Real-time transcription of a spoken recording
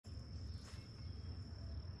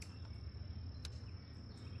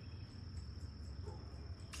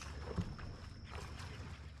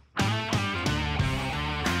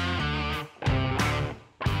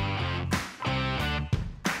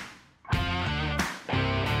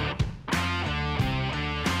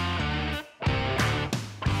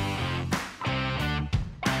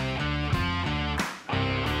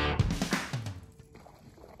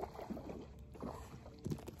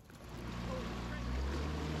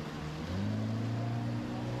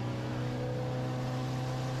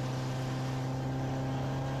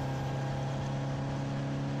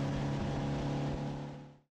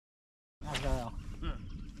hell.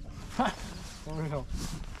 For real.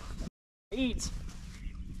 Eats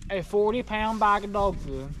a 40-pound bag of dog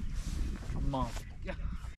food a month.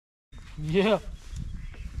 Yeah.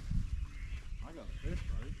 I got a fish,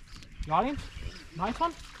 buddy. Got him? Nice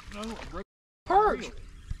one? No, I broke Perch!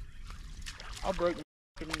 I broke the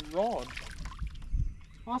fucking rod.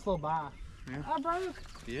 Nice little bite. Yeah. I broke.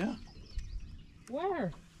 Yeah.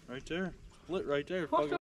 Where? Right there. Split right there. What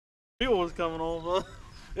Fucking fuel was coming on, bud.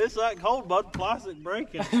 It's that cold, bud. Plastic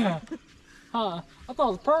breaking. Huh. I thought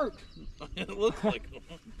it was perch. It looks like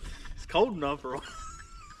it's cold enough for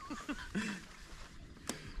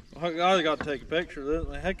I got to take a picture of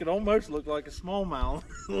this. Heck, it almost looked like a smallmouth.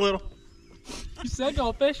 Little. You said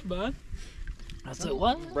no fish, bud. I said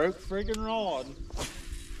what? Broke freaking rod.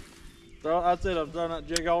 That's it. I'm throwing that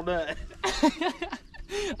jig all day.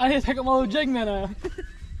 I need to pick up my little jig man out.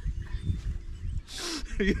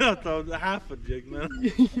 You got to throw half a jig, man.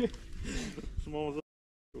 Small as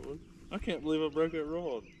that. I can't believe I broke that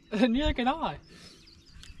rod. Neither can I.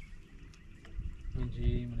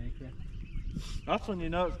 Gee, Monica. That's when you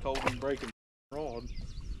know it's cold and breaking rod.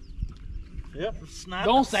 Yep, snap.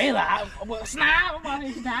 Don't say that. Snap! I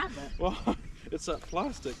need to snap it. Well, it's that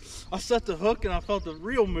plastic. I set the hook and I felt the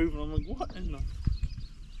reel moving. I'm like, what in the?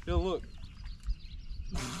 Yo, look.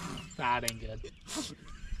 That ain't good.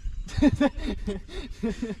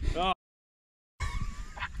 Oh.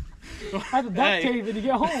 I had to duct tape it to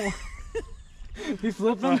get home. He's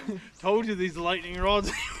flipping. Told you these lightning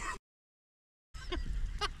rods.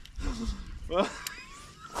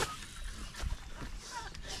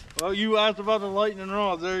 Well, you asked about the lightning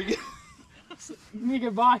rods. There you go. You need to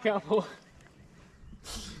get buy a couple.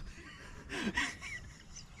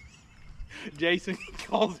 Jason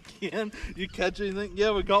calls again. You catch anything?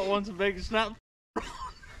 Yeah, we got one. Some big snap.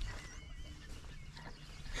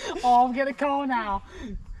 Oh, I'm getting a call now.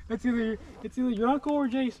 It's either your uncle or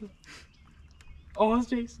Jason. Oh, it's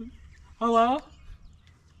Jason. Hello?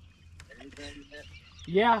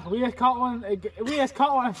 Yeah, we just caught one. We just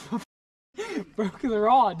caught one. Broke the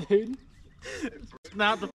rod, dude.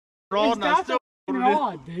 Snapped the rod and I still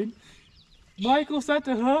rod, dude. Michael set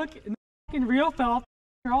the hook and the fucking reel fell off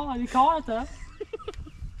the rod. He caught it though.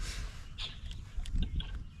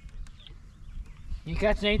 You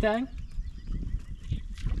catching anything?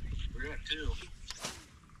 We got two.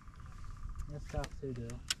 That's tough too,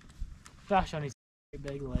 dude. Especially on these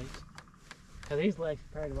big lakes. Cause these lakes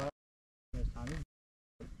compared to what this time.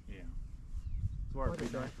 Yeah. It's where it'd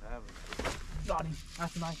be nice to have it. Got him.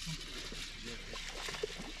 That's a nice one.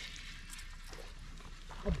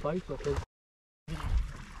 I'll bite with it.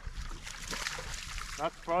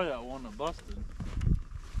 That's probably that one that busted.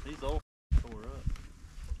 He's all tore up.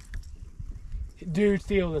 Dude,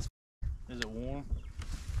 steal this. Is it warm?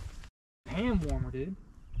 Hand warmer, dude.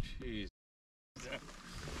 Jeez.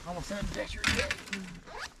 I'm gonna send a picture.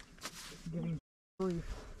 Give him grief.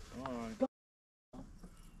 Alright.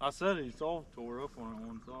 I said he's all tore up on that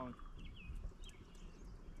one side.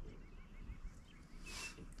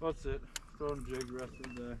 That's it. Throw the jig the rest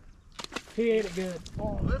of the day. He ate it good.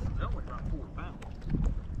 Oh, this is only about 4 pounds.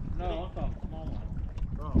 No, I'm talking small one.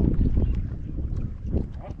 Oh.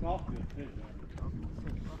 That's off good fish.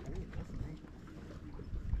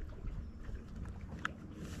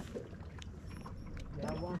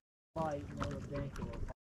 Yeah, one bite and it was ridiculous.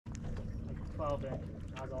 Like 12 inches.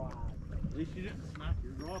 That's all I had. At least you didn't snap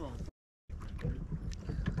your rod on.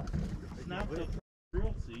 Snap the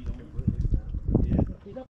drill seat on. Yeah.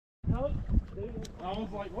 He's up hook, dude. I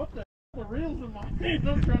was like, what the? The reel's in my hand.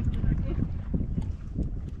 I'm trying to get it.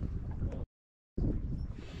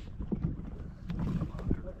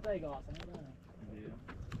 What's big awesome, isn't it? Yeah.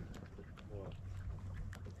 What?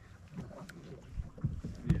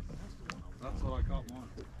 Yeah. That's what I caught mine.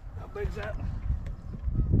 How big's that?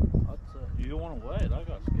 That's you don't want to weigh it. I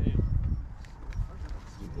got scales.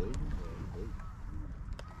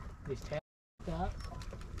 These tapped up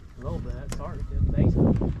a little bit. Started to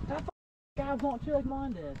basically. That guy won't chew like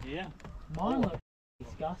mine did. Yeah. Mine looked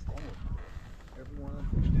disgusting. Every one of them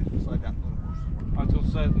fish did just like that little one. I was gonna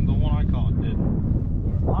say the one I caught did.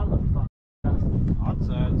 Yeah, mine looked fucking disgusting. I'd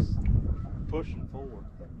say it's pushing 4.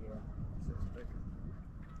 Yeah.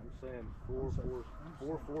 I'm saying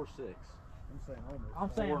 4, 4, 6. I'm saying almost.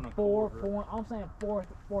 I'm saying 4 and a 4, quarter. 4. I'm saying 4,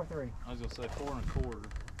 4, 3. I was gonna say 4 1/4.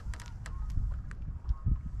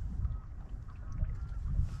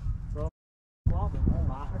 Problem, oh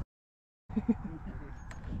my.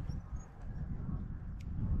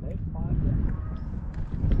 They 5,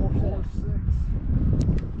 4, 6. 4, 6,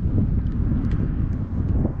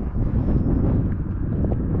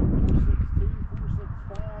 2, 4, 6,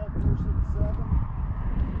 5, 4, 6, 7.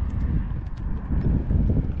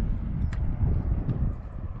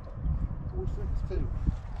 4.62.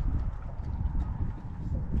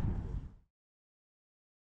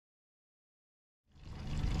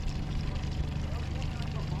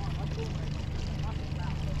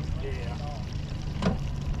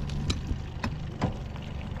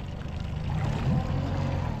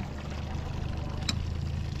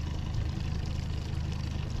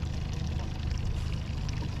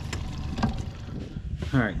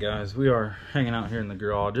 Alright guys, we are hanging out here in the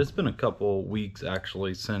garage. It's been a couple weeks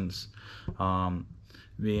actually since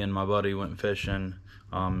me and my buddy went fishing.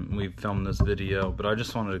 We filmed this video, but I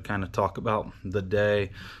just wanted to kind of talk about the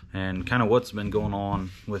day and kind of what's been going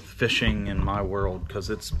on with fishing in my world, because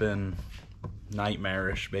it's been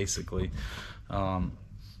nightmarish basically.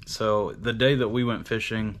 So the day that we went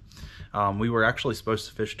fishing, we were actually supposed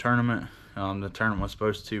to fish a tournament. The tournament was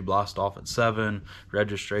supposed to blast off at 7.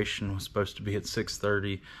 Registration was supposed to be at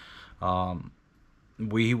 6:30.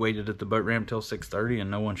 We waited at the boat ramp till 6:30 and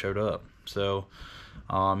no one showed up. So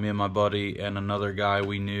me and my buddy and another guy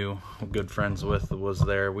we knew, good friends with, was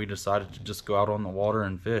there. We decided to just go out on the water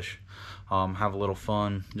and fish, have a little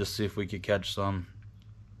fun, just see if we could catch some.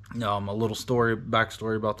 A little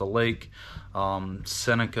backstory about the lake.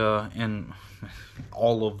 Seneca and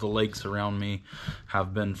all of the lakes around me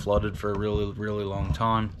have been flooded for a really long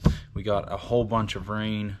time. We got a whole bunch of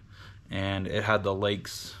rain, and it had the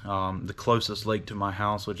lakes, the closest lake to my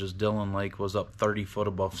house, which is Dillon Lake, was up 30 foot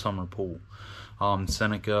above Summer Pool.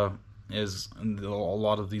 Seneca is, a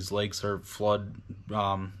lot of these lakes are flood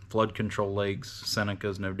control lakes. Seneca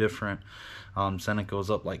is no different. Seneca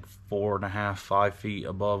was up like 4.5, 5 feet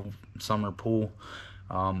above Summer Pool.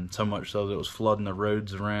 So much so that it was flooding the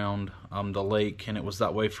roads around the lake, and it was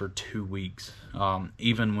that way for 2 weeks.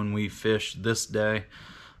 Even when we fished this day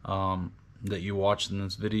that you watched in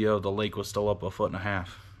this video, the lake was still up 1.5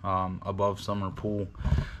 feet above Summer Pool.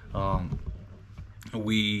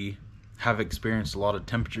 We have experienced a lot of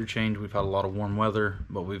temperature change. We've had a lot of warm weather,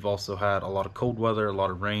 but we've also had a lot of cold weather, a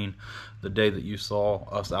lot of rain. The day that you saw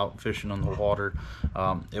us out fishing on the water,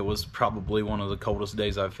 it was probably one of the coldest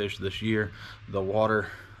days I've fished this year. The water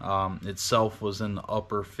itself was in the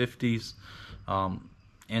upper 50s,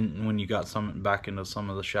 and when you got back into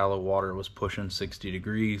some of the shallow water, it was pushing 60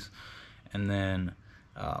 degrees. And then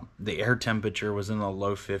the air temperature was in the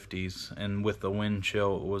low 50s, and with the wind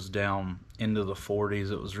chill it was down into the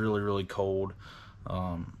 40s. It was really cold,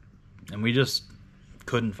 and we just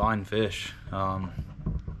couldn't find fish.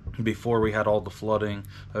 Before we had all the flooding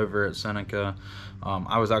over at Seneca,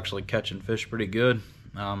 I was actually catching fish pretty good.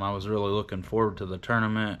 I was really looking forward to the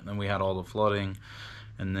tournament, and we had all the flooding,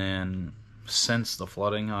 and then since the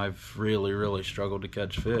flooding I've really struggled to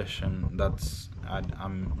catch fish, and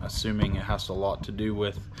I'm assuming it has a lot to do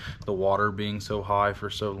with the water being so high for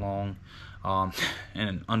so long,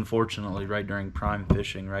 and unfortunately right during prime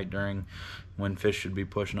fishing, right during when fish should be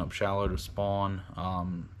pushing up shallow to spawn,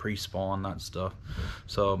 pre-spawn, that stuff.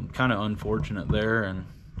 So kind of unfortunate there, and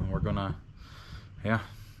we're gonna, yeah,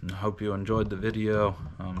 I hope you enjoyed the video.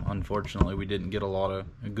 Unfortunately we didn't get a lot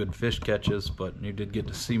of good fish catches, but you did get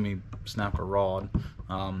to see me snap a rod.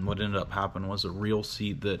 What ended up happening was a reel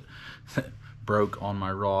seat that broke on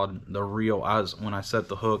my rod. The reel, when I set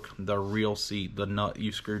the hook, the reel seat, the nut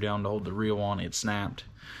you screw down to hold the reel on, it snapped.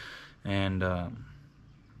 And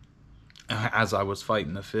as I was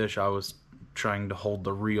fighting the fish, I was trying to hold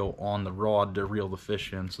the reel on the rod to reel the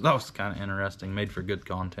fish in. So that was kind of interesting, made for good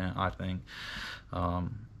content, I think.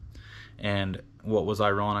 And what was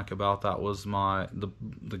ironic about that was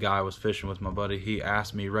the guy I was fishing with, my buddy, he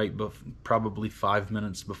asked me probably 5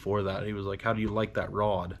 minutes before that, he was like, how do you like that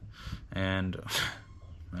rod? And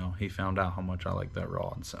well, he found out how much I like that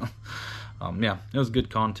rod. So yeah, it was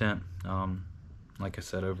good content. Like I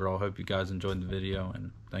said, overall, hope you guys enjoyed the video,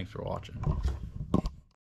 and thanks for watching.